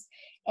Moms,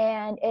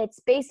 and it's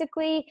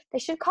basically, they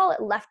should call it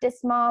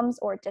leftist moms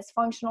or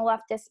dysfunctional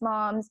leftist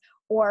moms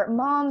or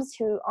moms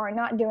who are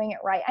not doing it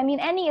right. I mean,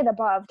 any of the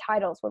above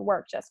titles would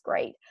work just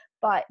great,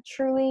 but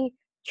truly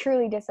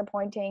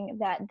disappointing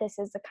that this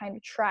is the kind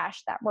of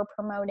trash that we're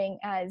promoting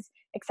as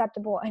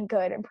acceptable and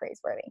good and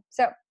praiseworthy.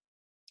 So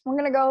we're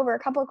going to go over a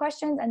couple of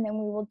questions and then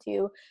we will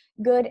do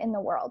good in the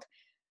world.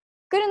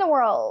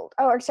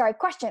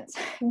 Questions.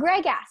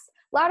 Greg asks,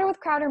 louder with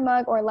Crowder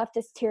mug or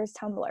leftist tears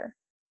tumbler?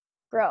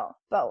 Girl,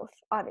 both,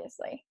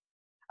 obviously.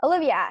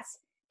 Olivia asks,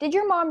 Did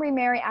your mom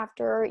remarry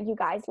after you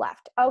guys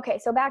left? Okay,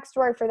 so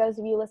backstory for those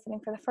of you listening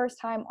for the first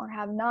time or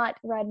have not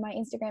read my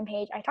Instagram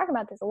page. I talk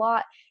about this a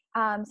lot,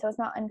 so it's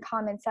not an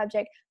uncommon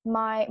subject.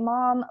 My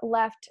mom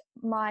left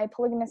my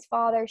polygamous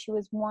father. She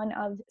was one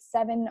of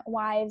 7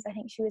 wives. I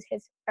think she was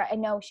his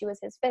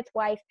 5th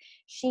wife.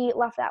 She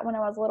left that when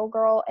I was a little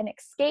girl and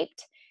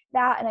escaped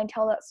that, and I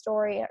tell that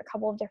story in a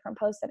couple of different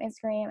posts on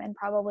Instagram and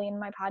probably in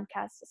my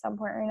podcast at some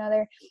point or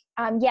another.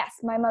 Yes,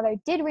 my mother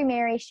did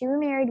remarry. She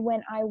remarried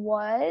when I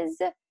was,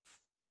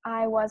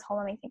 hold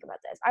on, let me think about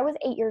this. I was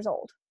 8 years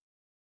old.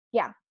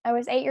 Yeah, I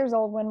was 8 years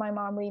old when my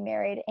mom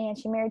remarried, and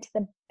she married to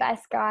the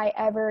best guy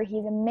ever.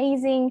 He's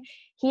amazing.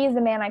 He is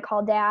the man I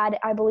call dad.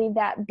 I believe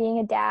that being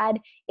a dad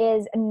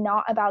is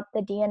not about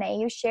the DNA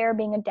you share.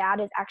 Being a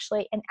dad is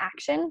actually an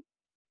action.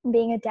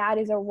 Being a dad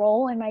is a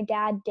role, and my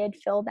dad did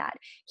fill that.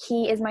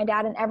 He is my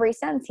dad in every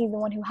sense. He's the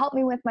one who helped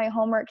me with my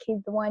homework.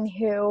 He's the one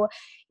who,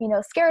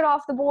 scared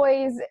off the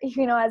boys,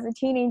 as a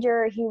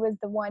teenager. He was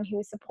the one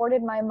who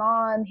supported my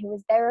mom, who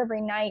was there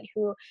every night,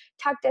 who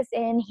tucked us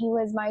in. He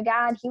was my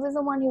dad. He was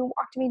the one who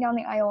walked me down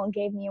the aisle and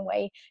gave me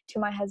away to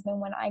my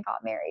husband when I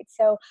got married.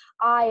 So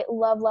I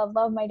love, love,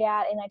 love my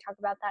dad, and I talk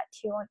about that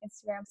too on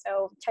Instagram.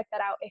 So check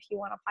that out if you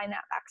want to find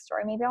that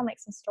backstory. Maybe I'll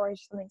make some stories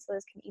or something so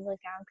this can be easily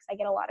found, because I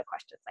get a lot of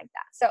questions like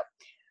that. So,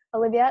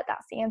 Olivia,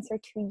 that's the answer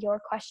to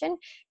your question.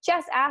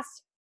 Jess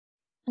asked,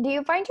 do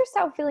you find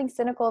yourself feeling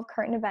cynical of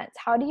current events?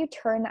 How do you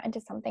turn that into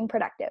something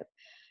productive?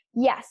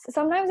 Yes,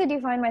 sometimes I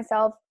do find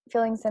myself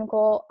feeling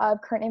cynical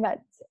of current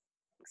events.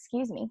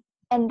 Excuse me.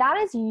 And that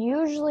is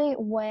usually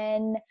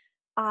when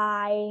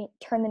I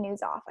turn the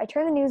news off. I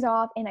turn the news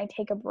off and I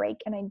take a break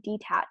and I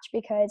detach,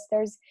 because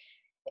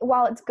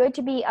while it's good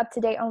to be up to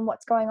date on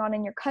what's going on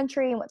in your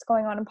country and what's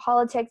going on in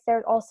politics,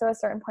 there's also a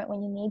certain point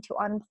when you need to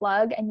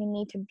unplug and you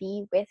need to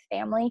be with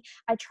family.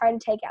 I try to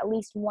take at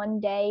least one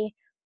day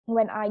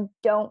when I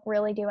don't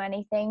really do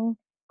anything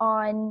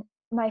on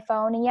my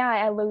phone. And yeah,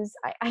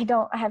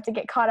 I have to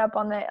get caught up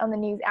on the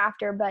news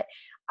after, but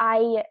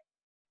I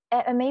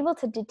am able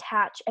to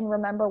detach and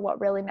remember what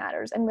really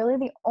matters. And really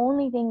the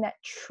only thing that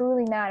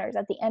truly matters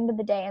at the end of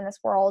the day in this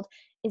world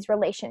is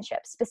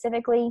relationships,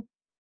 specifically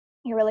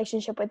your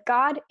relationship with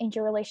God and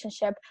your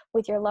relationship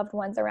with your loved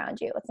ones around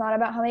you. It's not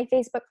about how many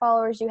Facebook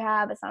followers you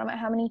have. It's not about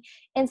how many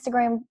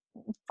Instagram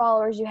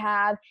followers you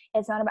have.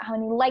 It's not about how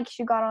many likes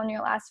you got on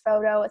your last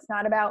photo. It's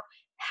not about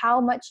how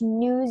much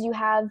news you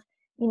have,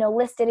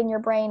 listed in your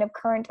brain of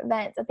current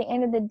events. At the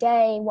end of the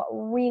day, what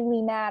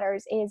really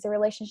matters is the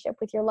relationship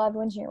with your loved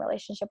ones and your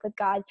relationship with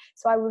God.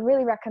 So I would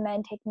really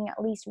recommend taking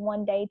at least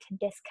one day to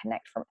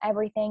disconnect from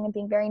everything and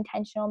being very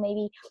intentional.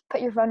 Maybe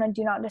put your phone on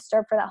do not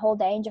disturb for that whole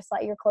day and just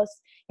let your close,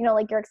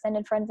 like your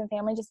extended friends and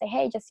family just say,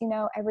 hey, just,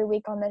 every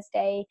week on this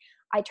day,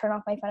 I turn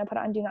off my phone and put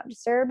it on do not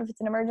disturb. If it's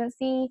an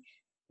emergency,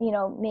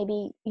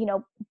 maybe,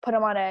 put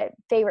them on a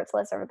favorites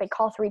list, or if they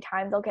call 3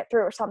 times, they'll get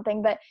through or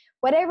something. But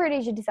whatever it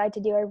is you decide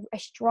to do, I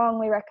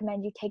strongly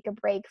recommend you take a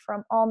break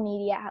from all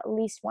media at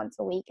least once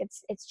a week.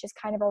 It's just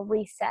kind of a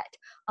reset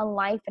on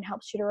life and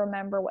helps you to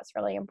remember what's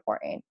really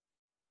important.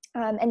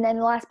 And then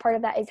the last part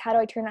of that is, how do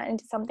I turn that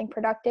into something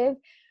productive?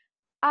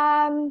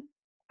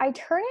 I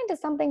turn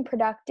into something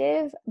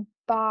productive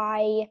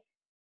by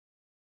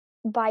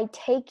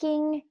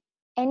taking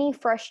any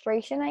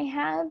frustration I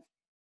have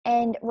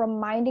and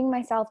reminding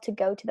myself to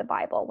go to the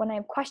Bible. When I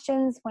have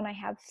questions, when I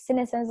have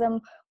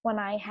cynicism, when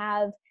I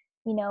have,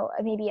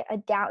 maybe a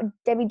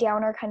Debbie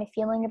Downer kind of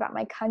feeling about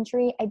my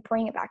country, I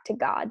bring it back to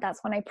God.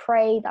 That's when I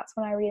pray. That's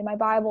when I read my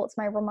Bible. It's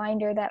my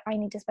reminder that I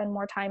need to spend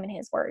more time in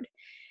His Word.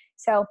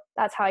 So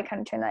that's how I kind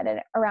of turn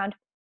that around.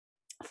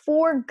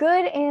 For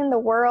good in the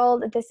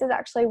world, this is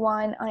actually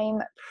one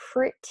I'm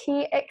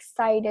pretty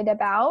excited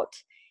about.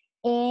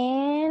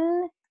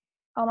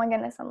 Oh my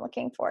goodness, I'm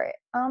looking for it.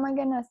 Oh my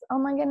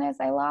goodness,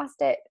 I lost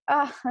it.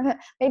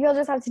 Maybe I'll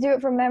just have to do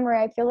it from memory.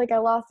 I feel like I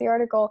lost the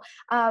article.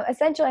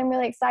 Essentially, I'm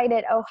really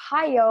excited.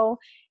 Ohio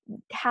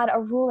had a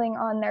ruling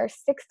on their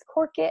 6th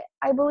court case,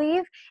 I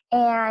believe,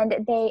 and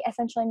they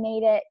essentially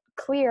made it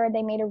clear.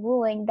 They made a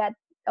ruling that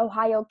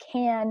Ohio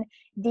can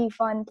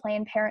defund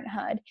Planned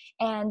Parenthood,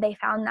 and they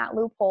found that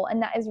loophole.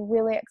 And that is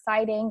really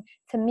exciting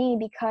to me,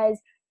 because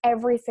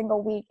every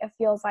single week it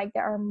feels like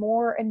there are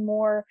more and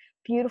more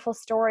beautiful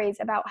stories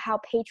about how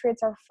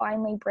patriots are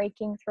finally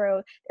breaking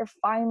through. They're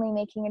finally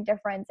making a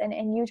difference. And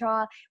in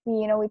Utah,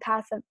 we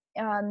passed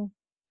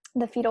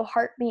the fetal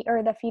heartbeat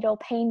or the fetal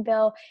pain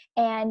bill,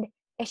 and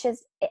it's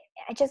just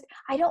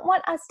I don't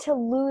want us to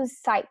lose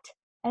sight.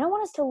 I don't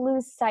want us to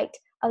lose sight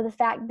of the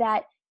fact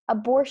that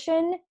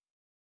abortion,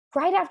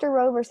 right after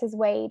Roe versus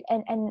Wade,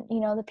 and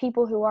the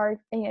people who are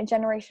a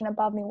generation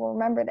above me will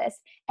remember this,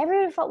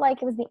 everyone felt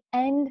like it was the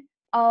end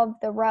of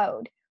the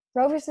road.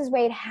 Roe versus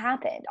Wade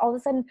happened. All of a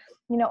sudden,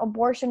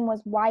 abortion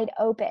was wide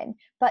open.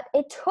 But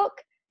it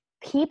took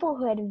people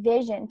who had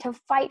vision to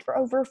fight for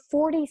over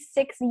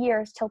 46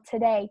 years till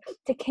today,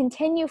 to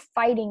continue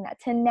fighting that,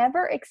 to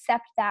never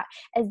accept that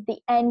as the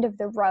end of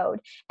the road.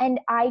 And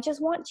I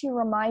just want to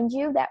remind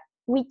you that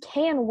we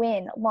can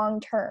win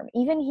long term.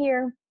 Even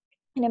here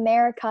in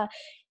America,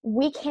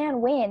 we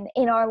can win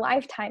in our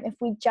lifetime if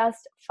we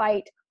just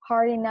fight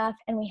hard enough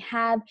and we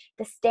have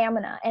the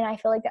stamina. And I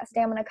feel like that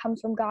stamina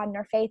comes from God and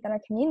our faith and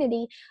our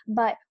community,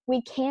 but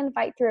we can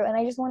fight through. And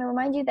I just want to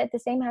remind you that the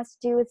same has to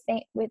do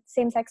with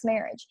same-sex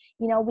marriage.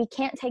 You know, we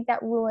can't take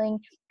that ruling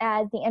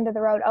as the end of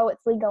the road. Oh,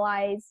 it's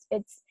legalized.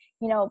 It's,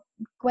 you know,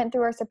 went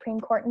through our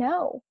Supreme Court.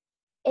 No.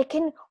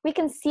 We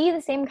can see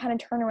the same kind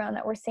of turnaround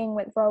that we're seeing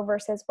with Roe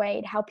versus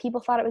Wade, how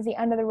people thought it was the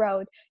end of the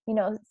road, you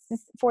know,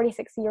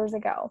 46 years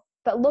ago.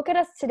 But look at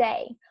us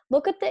today.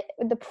 Look at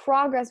the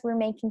progress we're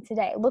making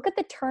today. Look at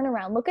the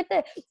turnaround. Look at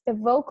the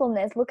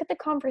vocalness. Look at the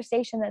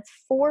conversation that's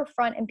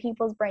forefront in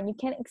people's brain. You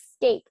can't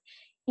escape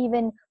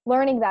even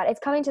learning that.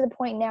 It's coming to the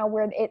point now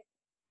where it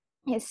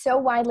is so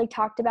widely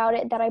talked about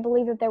it that I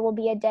believe that there will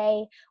be a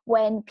day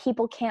when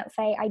people can't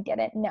say, I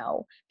didn't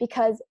know,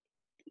 because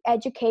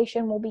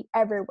education will be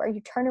everywhere.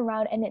 You turn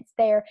around and it's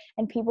there,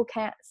 and people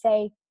can't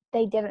say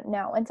they didn't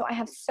know. And so I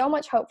have so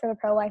much hope for the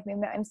pro-life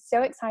movement. I'm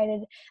so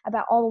excited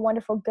about all the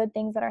wonderful good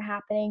things that are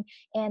happening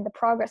and the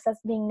progress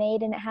that's being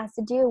made. And it has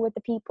to do with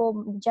the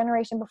people, the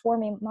generation before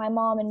me, my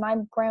mom and my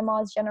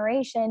grandma's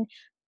generation,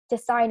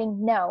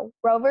 deciding, no,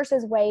 Roe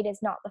versus Wade is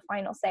not the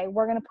final say.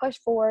 We're going to push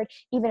forward,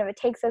 even if it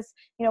takes us,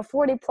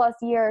 40 plus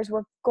years.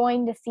 We're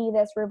going to see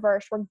this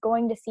reversed. We're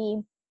going to see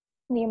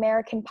the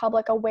American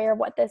public aware of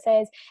what this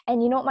is.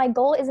 And you know what? My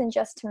goal isn't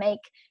just to make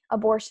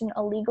abortion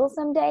illegal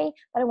someday,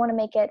 but I want to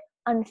make it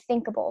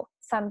unthinkable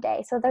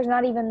someday. So there's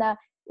not even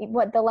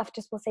what the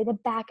leftists will say, the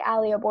back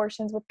alley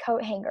abortions with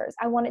coat hangers.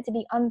 I want it to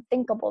be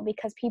unthinkable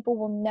because people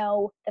will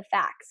know the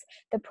facts.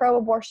 The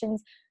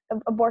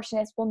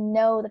abortionists will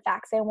know the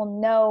facts. They will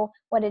know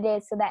what it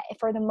is, so that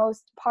for the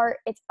most part,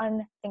 it's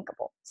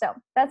unthinkable. So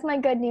that's my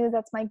good news.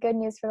 That's my good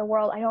news for the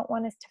world. I don't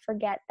want us to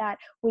forget that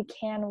we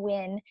can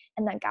win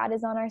and that God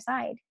is on our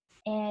side.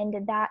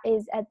 And that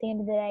is, at the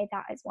end of the day,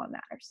 that is what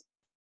matters.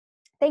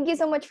 Thank you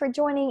so much for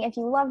joining. If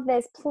you love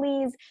this,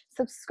 please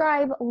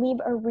subscribe, leave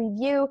a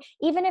review.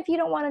 Even if you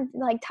don't want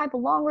to type a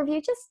long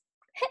review, just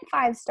hit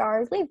 5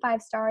 stars, leave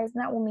 5 stars,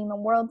 and that will mean the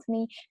world to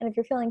me. And if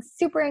you're feeling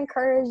super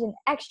encouraged and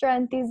extra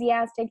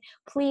enthusiastic,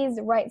 please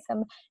write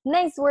some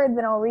nice words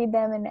and I'll read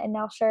them and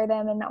I'll share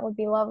them, and that would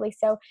be lovely.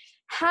 So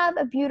have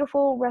a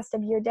beautiful rest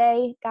of your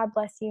day. God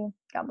bless you.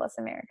 God bless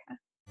America.